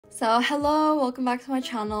So hello, welcome back to my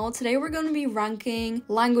channel. Today we're going to be ranking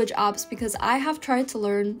language apps because I have tried to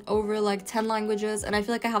learn over like 10 languages and I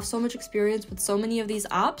feel like I have so much experience with so many of these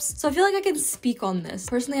apps. So I feel like I can speak on this.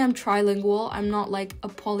 Personally, I'm trilingual. I'm not like a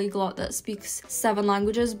polyglot that speaks 7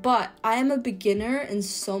 languages, but I am a beginner in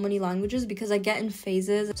so many languages because I get in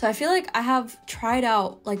phases. So I feel like I have tried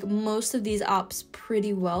out like most of these apps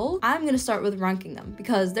pretty well. I'm going to start with ranking them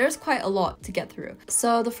because there's quite a lot to get through.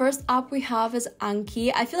 So the first app we have is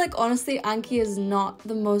Anki. I feel like honestly Anki is not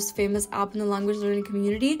the most famous app in the language learning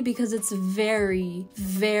community because it's very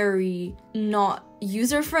not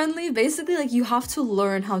user-friendly. Basically, like, you have to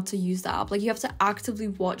learn how to use the app. Like, you have to actively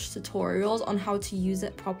watch tutorials on how to use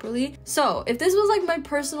it properly. So if this was like my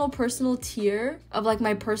personal tier of like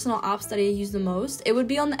my personal apps that I use the most, it would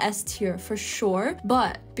be on the S tier for sure.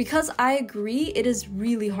 But because I agree, it is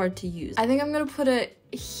really hard to use. I think I'm gonna put it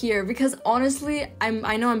here because honestly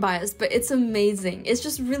I know I'm biased, but it's amazing. It's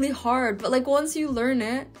just really hard, but like once you learn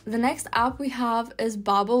it. The next app we have is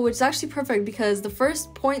Babbel, which is actually perfect because the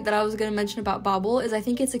first point that I was gonna mention about Babbel is I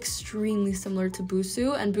think it's extremely similar to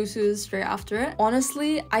Busuu, and Busuu is straight after it.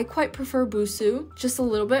 Honestly, I quite prefer Busuu just a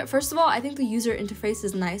little bit. First of all, I think the user interface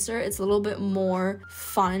is nicer. It's a little bit more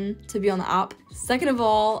fun to be on the app. Second of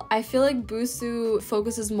all, I feel like Busuu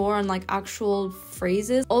focuses more on like actual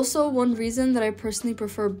phrases. Also, one reason that I personally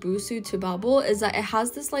prefer Busuu to Babbel is that it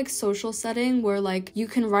has this like social setting where like you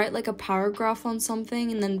can write like a paragraph on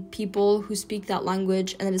something and then people who speak that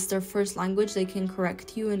language and it's their first language, they can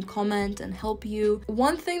correct you and comment and help you.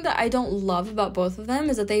 One thing that I don't love about both of them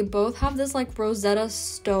is that they both have this like Rosetta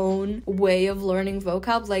Stone way of learning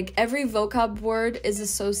vocab. Like every vocab word is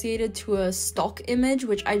associated to a stock image,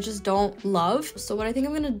 which I just don't love. So what I think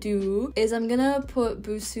I'm gonna do is I'm gonna put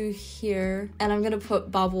Busuu here and I'm gonna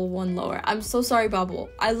put Babbel one lower. I'm so sorry, Babbel.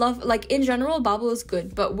 I love, like, in general Babbel is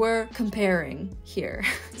good, but we're comparing here.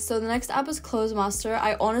 So the next app is Clozemaster.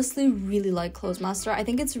 I honestly really like Clozemaster. I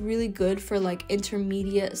think it's really good for like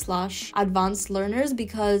intermediate / advanced learners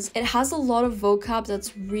because it has a lot of vocab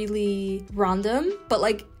that's really random, but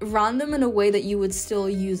like random in a way that you would still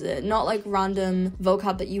use it, not like random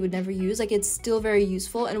vocab that you would never use. Like, it's still very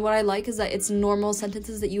useful, and what I like is that it's normal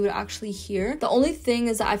sentences that you would actually hear. The only thing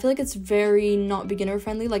is that I feel like it's very not beginner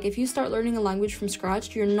friendly. Like, if you start learning a language from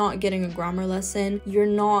scratch, you're not getting a grammar lesson, you're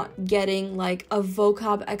not getting like a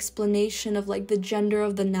vocab explanation of like the gender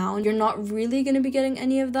of the noun. You're not really going to be getting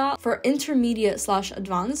any of that. For intermediate /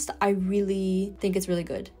 advanced, I really think it's really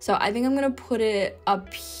good. So I think I'm going to put it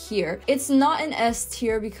up here. It's not an S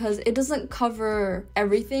tier because it doesn't cover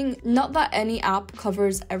everything. Not that any app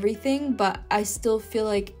covers everything, but I still feel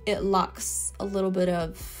like it lacks a little bit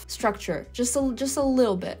of structure, just a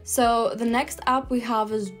little bit. So the next app we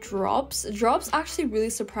have is Drops. Drops actually really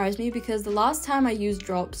surprised me because the last time I used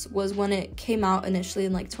Drops was when it came out initially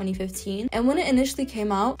in like 2015, and when it initially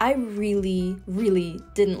came out I really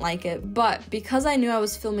didn't like it, but because I knew I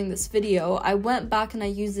was filming this video, I went back and I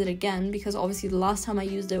used it again because obviously the last time I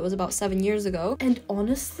used it was about 7 years ago, and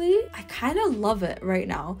honestly I kind of love it right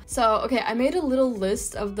now. So okay, I made a little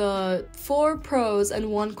list of the 4 pros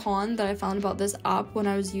and 1 con that I found about this app when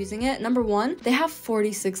I was using it. Number 1, they have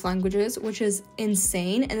 46 languages, which is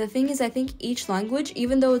insane. And the thing is, I think each language,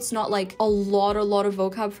 even though it's not like a lot of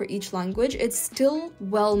vocab for each language, it's still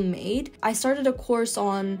well made. I started a course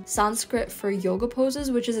on Sanskrit for yoga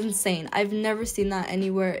poses, which is insane. I've never seen that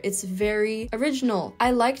anywhere. It's very original.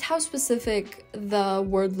 I liked how specific the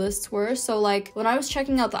word lists were. So like when I was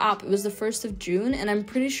checking out the app, it was the 1st of June, and I'm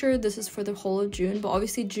pretty sure this is for the whole of June, but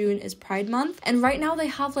obviously June is Pride Month, and right now they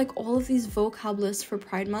have like all of these vocab lists for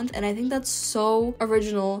Pride Month, and I think that's so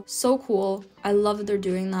original, so cool. I love that they're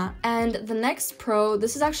doing that. And the next pro,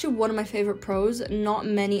 this is actually one of my favorite pros. Not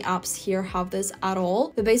many apps here have this at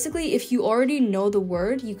all, but basically if you already know the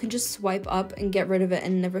word, you can just swipe up and get rid of it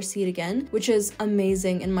and never see it again, which is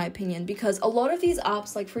amazing in my opinion, because a lot of these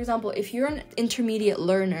apps, like for example, if you're an intermediate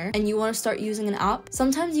learner and you want to start using an app,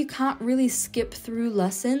 sometimes you can't really skip through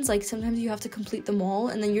lessons. Like sometimes you have to complete them all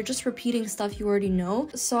and then you're just repeating stuff you already know.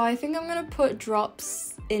 So I think I'm gonna put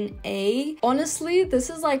Drops in A. Honestly,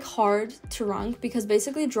 this is like hard to rank because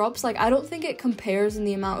basically Drops, like I don't think it compares in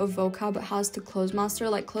the amount of vocab it has to Clozemaster.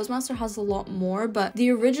 Like Clozemaster has a lot more, but the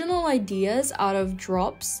original ideas out of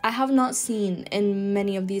Drops I have not seen in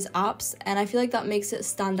many of these apps, and I feel like that makes it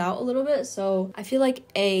stand out a little bit. So I feel like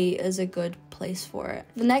A is a good place for it.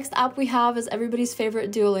 The next app we have is everybody's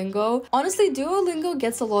favorite Duolingo. Honestly, Duolingo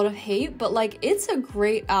gets a lot of hate, but like it's a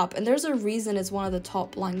great app and there's a reason it's one of the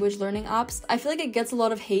top language learning apps. I feel like it gets a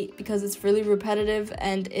lot of hate because it's really repetitive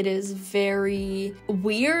and it is very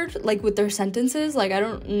weird, like with their sentences. Like, I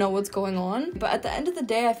don't know what's going on. But at the end of the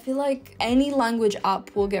day, I feel like any language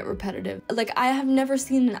app will get repetitive. Like, I have never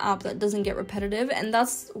seen an app that doesn't get repetitive, and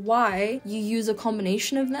that's why you use a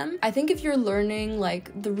combination of them. I think if you're learning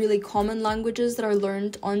like the really common languages that are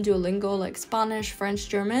learned on Duolingo, like Spanish, French,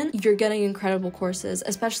 German, you're getting incredible courses,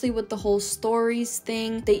 especially with the whole stories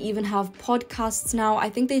thing. They even have podcasts now. I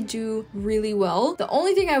think they do really well. The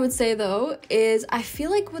only thing I would say though is I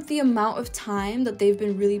feel like with the amount of time that they've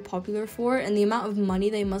been really popular for and the amount of money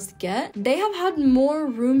they must get, they have had more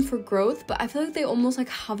room for growth, but I feel like they almost like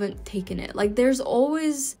haven't taken it. Like, there's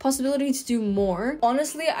always possibility to do more.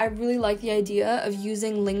 Honestly, I really like the idea of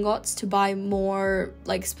using lingots to buy more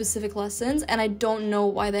like specific lessons, and I don't know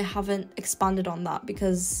why they haven't expanded on that,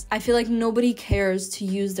 because I feel like nobody cares to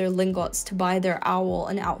use their lingots to buy their owl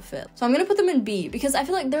an outfit. So I'm gonna put them in B because I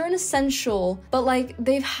feel like they're an essential, but like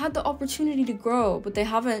they've had the opportunity to grow, but they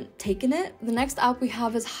haven't taken it. The next app we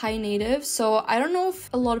have is hinative. So I don't know if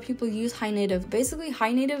a lot of people use hinative. Basically,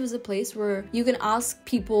 hinative is a place where you can ask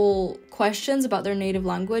people questions about their native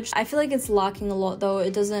language. I feel like it's lacking a lot though.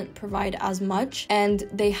 It doesn't provide as much, and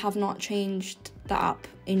they have not changed the app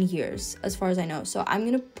in years as far as I know, so I'm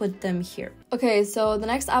gonna put them here. Okay, so the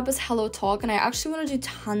next app is HelloTalk, and I actually want to do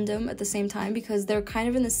Tandem at the same time because they're kind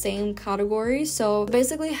of in the same category. So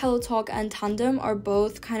basically, HelloTalk and Tandem are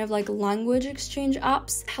both kind of like language exchange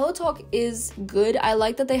apps. HelloTalk is good. I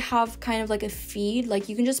like that they have kind of like a feed, like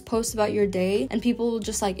you can just post about your day and people will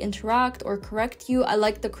just like interact or correct you. I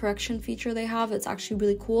like the correction feature they have. It's actually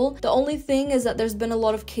really cool. The only thing is that there's been a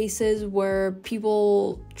lot of cases where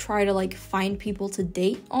people try to like find people to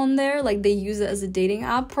date on there, like they use it as a dating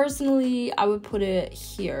app. Personally, I would put it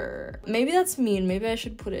here. Maybe that's mean, maybe I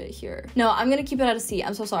should put it here. No, I'm gonna keep it at a C.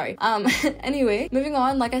 I'm so sorry. Anyway, moving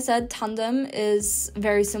on. Like I said, Tandem is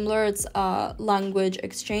very similar. It's a language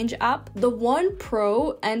exchange app. The one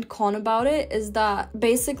pro and con about it is that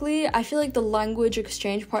basically I feel like the language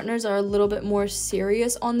exchange partners are a little bit more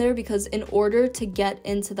serious on there, because in order to get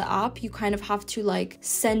into the app, you kind of have to like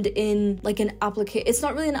send in like an application. It's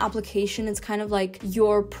not really an application, it's kind of like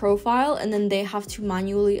your profile, and then they have to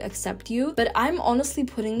manually accept you. But I'm honestly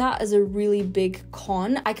putting that as a really big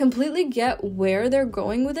con. I completely get where they're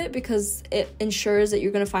going with it because it ensures that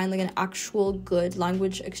you're gonna find like an actual good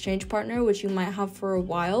language exchange partner, which you might have for a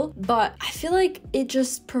while, but I feel like it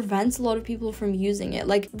just prevents a lot of people from using it.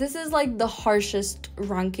 Like, this is like the harshest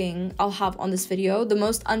ranking I'll have on this video, the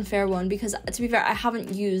most unfair one, because to be fair, I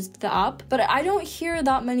haven't used the app, but I don't hear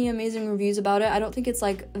that many amazing reviews about it. I don't think it's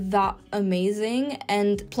like that amazing,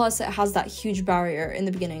 and plus it has that huge barrier in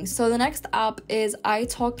the beginning. So the next app is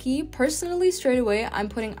italki. Personally, straight away, I'm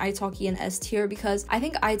putting italki in S tier because I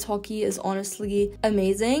think italki is honestly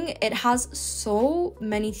amazing. It has so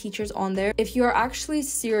many teachers on there. If you're actually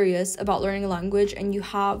serious about learning a language and you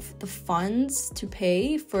have the funds to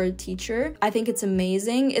pay for a teacher, I think it's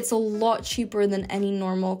amazing. It's a lot cheaper than any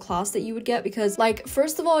normal class that you would get because, like,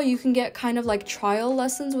 first of all, you can get kind of like trial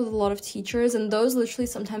lessons with a lot of teachers, and those literally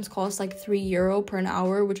sometimes cost like €3 per an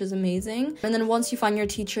hour, which is amazing. And then once you find your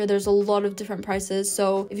teacher, there's a lot of different prices.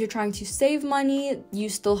 So if you're trying to save money, you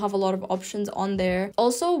still have a lot of options on there.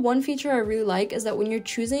 Also, one feature I really like is that when you're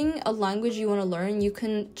choosing a language you want to learn, you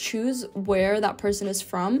can choose where that person is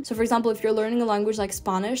from. So for example, if you're learning a language like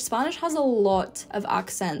Spanish, Spanish has a lot of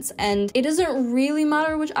accents, and it doesn't really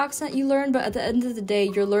matter which accent you learn, but at the end of the day,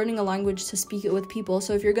 you're learning a language to speak it with people.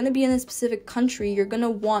 So if you're going to be in a specific country, you're going to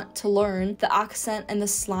want to learn the accent and the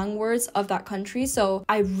slang words of that country. So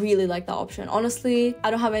I really like that option. Honestly,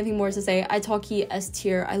 I don't have anything more to say. italki S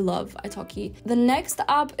tier. I love italki. The next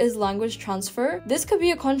app is language transfer. This could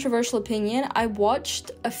be a controversial opinion. I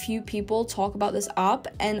watched a few people talk about this app,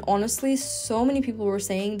 and honestly, so many people were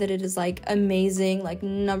saying that it is like amazing, like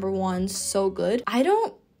 #1, so good. I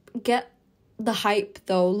don't get the hype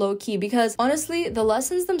though, low-key, because honestly the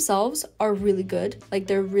lessons themselves are really good. Like,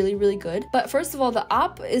 they're really, really good. But first of all, the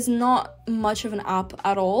app is not much of an app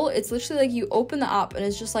at all. It's literally like you open the app and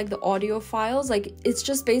it's just like the audio files. Like, it's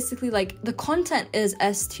just basically like the content is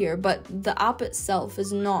S tier, but the app itself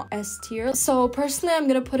is not S tier. So personally, I'm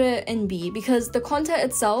gonna put it in B because the content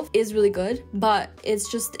itself is really good, but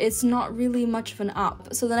it's not really much of an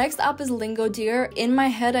app. So the next app is Lingodeer. In my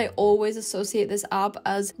head, I always associate this app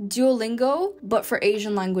as Duolingo Duolingo, but for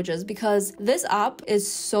Asian languages, because this app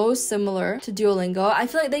is so similar to Duolingo. I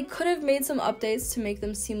feel like they could have made some updates to make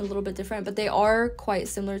them seem a little bit different, but they are quite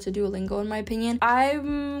similar to Duolingo in my opinion.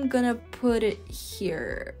 I'm gonna put it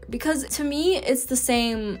here because to me it's the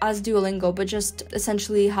same as Duolingo, but just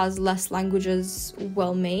essentially has less languages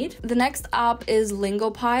well made. The next app is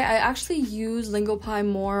LingoPie. I actually use LingoPie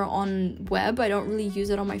more on web. I don't really use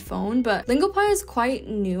it on my phone, but LingoPie is quite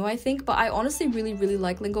new, I think, but I honestly really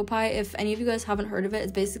like LingoPie. If any of you guys haven't heard of it,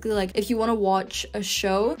 it's basically like if you want to watch a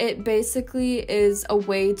show, it basically is a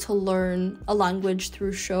way to learn a language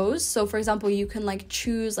through shows. So for example, you can like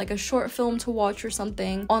choose like a short film to watch or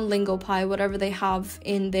something on LingoPie, whatever they have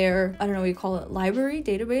in their, I don't know what you call it, library,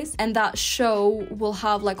 database, and that show will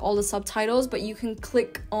have like all the subtitles, but you can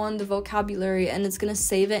click on the vocabulary and it's gonna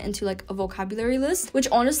save it into like a vocabulary list, which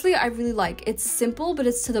honestly I really like. It's simple, but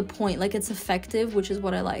it's to the point, like it's effective, which is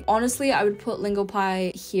what I like. Honestly, I would put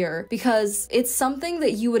LingoPie here because it's something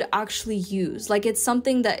that you would actually use. Like it's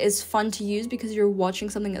something that is fun to use because you're watching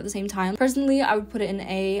something at the same time. Personally, I would put it in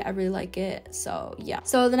A. I really like it. So yeah.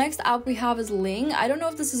 So the next app we have is Ling. I don't know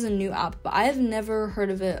if this is a new app, but I have never heard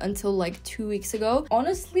of it until like 2 weeks ago.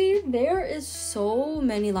 Honestly, there is so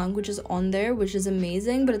many languages on there, which is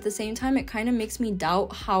amazing, but at the same time, it kind of makes me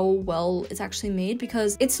doubt how well it's actually made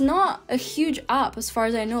because it's not a huge app as far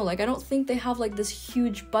as I know. Like I don't think they have like this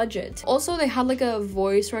huge budget. Also, they had like a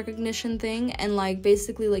voice recognition thing, and like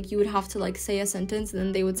basically like you would have to like say a sentence and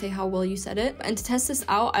then they would say how well you said it. And to test this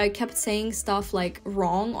out, I kept saying stuff like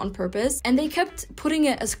wrong on purpose and they kept putting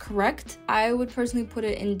it as correct. I would personally put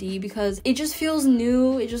it in D because it just feels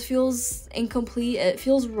new, it just feels incomplete, it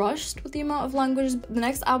feels rushed with the amount of languages. The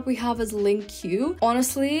next app we have is LingQ.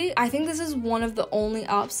 Honestly, I think this is one of the only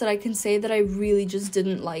apps that I can say that I really just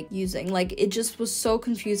didn't like using. Like it just was so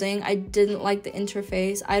confusing. I didn't like the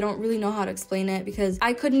interface. I don't really know how to explain it because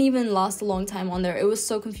I couldn't even last a long time on there. It was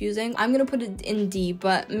so confusing. I'm gonna put it in D,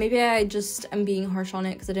 but maybe I just am being harsh on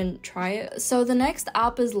it because I didn't try it. So the next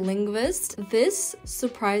app is Lingvist. This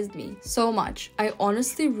surprised me so much. I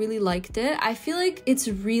honestly really liked it. I feel like it's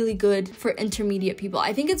really good for intermediate people.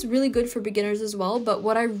 I think it's really good for beginners as well, but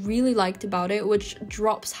what I really liked about it, which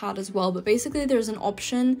Drops had as well, but basically there's an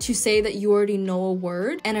option to say that you already know a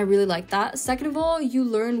word, and I really like that. Second of all, you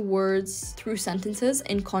learn words through sentences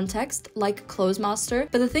in context like Clozemaster,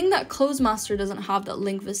 but the thing that Clozemaster doesn't have that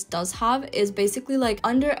Lingvist does have is basically like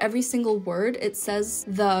under every single word it says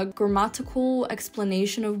the grammatical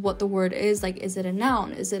explanation of what the word is. Like, is it a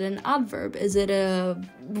noun? Is it an adverb? Is it a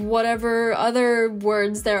whatever other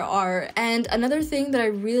words there are? And another thing that I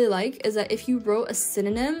really like is that if you wrote a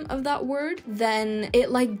synonym of that word, then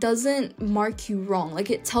it like doesn't mark you wrong. Like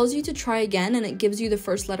it tells you to try again and it gives you the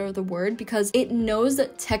first letter of the word because it knows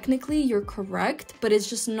that technically you're correct, but it's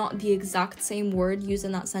just not the exact same word used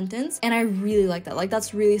in that sentence. And I really like that. Like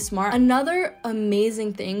that's really smart. Another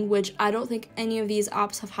amazing thing, which I don't think any of these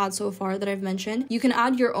apps have had so far that I've mentioned, you can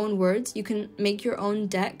add your own words, you can make your own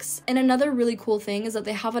decks. And another really cool thing is that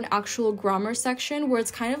they have an actual grammar section where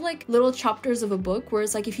it's kind of like little chapters of a book where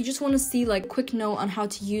it's like if you just want to see like quick note on how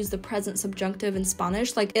to use the present subjunctive in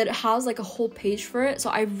Spanish, like it has like a whole page for it. So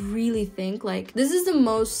I really think like this is the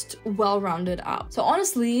most well-rounded app. So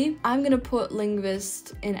honestly, I'm gonna put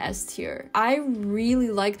Lingvist in S tier. I really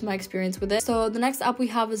liked my experience with it. So the next app we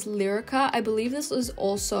have is Lirica. I believe this is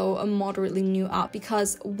also a moderately new app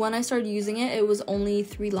because when I started using it, it was only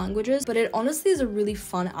 3 languages, but it honestly is a really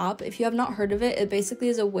fun app. If you have not heard of it, it basically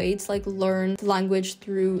is a way to like learn the language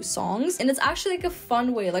through songs, and it's actually like a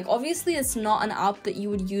fun way. Like obviously it's not an app that you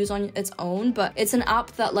would use on its own, but it's an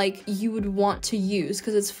app that like you would want to use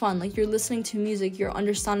because it's fun. Like you're listening to music, you're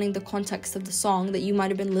understanding the context of the song that you might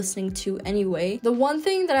have been listening to anyway. The one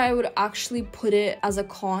thing that I would actually put it as a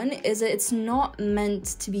con is that it's not meant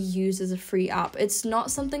to be used as a free app. It's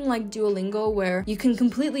not something like Duolingo where you can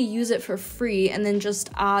completely use it for free and then just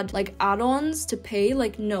add like add-ons to pay.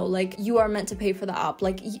 Like no, like you are meant to pay for the app.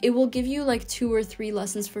 Like it will give you like 2 or 3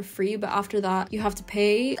 lessons for free, but after that you have to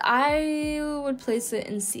pay. I would place it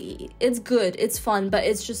in C. It's good, it's fun, but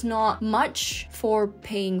it's just not much for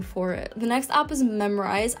paying for it. The next app is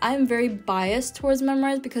Memrise. I'm very biased towards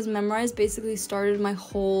Memrise because Memrise basically started my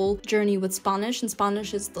whole journey with Spanish, and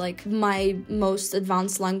Spanish is like my most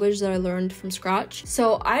advanced language that I learned from scratch.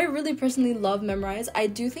 So I really personally love Memrise. I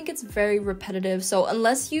do think it's very repetitive, so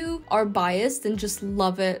unless you are biased and just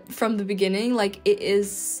love it from the beginning, like it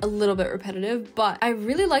is a little bit repetitive, but I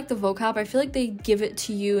really like the vocab. I feel like they give it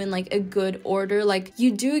to you in like a good order. Like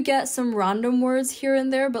you do get some random words here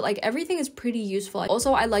and there, but like everything is pretty useful.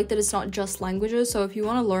 Also, I like that it's not just languages, so if you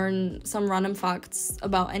want to learn some random facts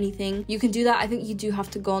about anything, you can do that. I think you do have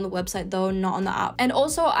to go on the website though, not on the app. And also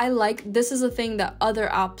also I like, this is a thing that other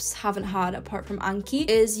apps haven't had apart from Anki,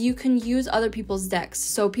 is you can use other people's decks.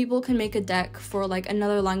 So people can make a deck for like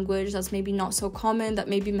another language that's maybe not so common, that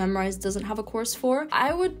maybe Memrise doesn't have a course for.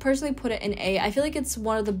 I would personally put it in A. I feel like it's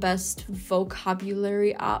one of the best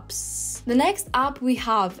vocabulary apps. The next app we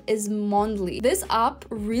have is Mondly. This app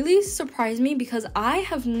really surprised me because I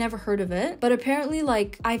have never heard of it, but apparently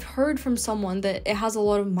like I've heard from someone that it has a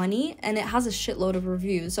lot of money and it has a shitload of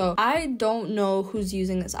reviews. So I don't know who's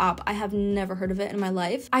using this app. I have never heard of it in my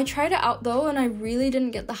life. I tried it out though and I really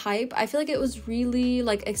didn't get the hype. I feel like it was really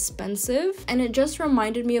like expensive and it just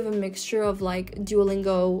reminded me of a mixture of like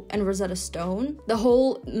Duolingo and Rosetta Stone. The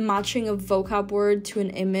whole matching of vocab word to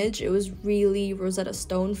an image, it was really Rosetta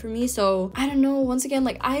Stone for me. So I don't know, once again,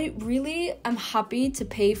 like I really am happy to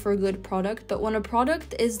pay for a good product, but when a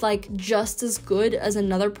product is like just as good as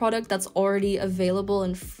another product that's already available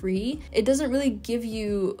and free, it doesn't really give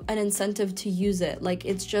you an incentive to use it. Like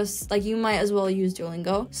it's just like you might as well use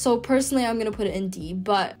Duolingo. So personally I'm gonna put it in D,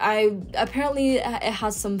 but apparently it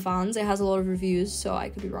has some fans, it has a lot of reviews, so I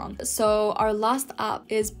could be wrong. So our last app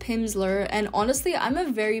is Pimsleur, and honestly I'm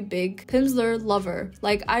a very big Pimsleur lover.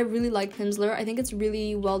 Like I really like Pimsleur. I think it's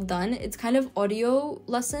really well done. It's kind of audio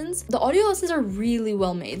lessons. The audio lessons are really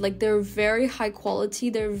well made. Like they're very high quality,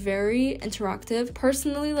 they're very interactive.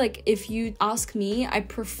 Personally, like if you ask me, I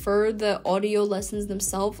prefer the audio lessons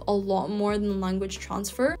themselves a lot more than the language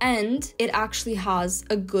transfer, and it actually has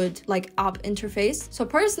a good like app interface. So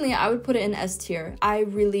personally I would put it in S tier. I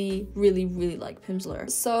really like Pimsleur.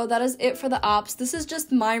 So that is it for the apps. This is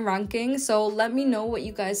just my ranking, so let me know what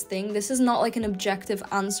you guys think. This is not like an objective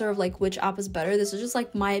answer of like which app is better. This is just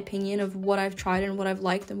like my opinion of what I've tried and what I've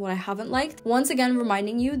liked and what I haven't liked. Once again,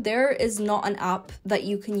 reminding you, there is not an app that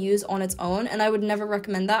you can use on its own, and I would never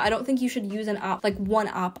recommend that. I don't think you should use an app, like one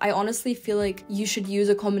app. I honestly feel like you should use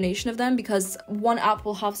a combination of them because one app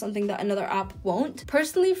will have something that another app won't.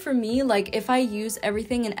 Personally, for me, like if I use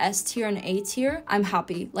everything in S tier and A tier, I'm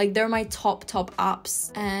happy. Like they're my top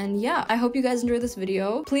apps. And yeah, I hope you guys enjoyed this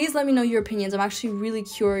video. Please let me know your opinions. I'm actually really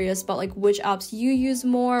curious about like which apps you use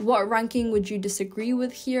more. What ranking would you disagree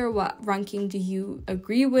with here? What ranking do you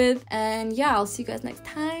agree with? And yeah, I'll see you guys next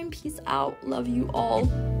time. Peace out. Love you all.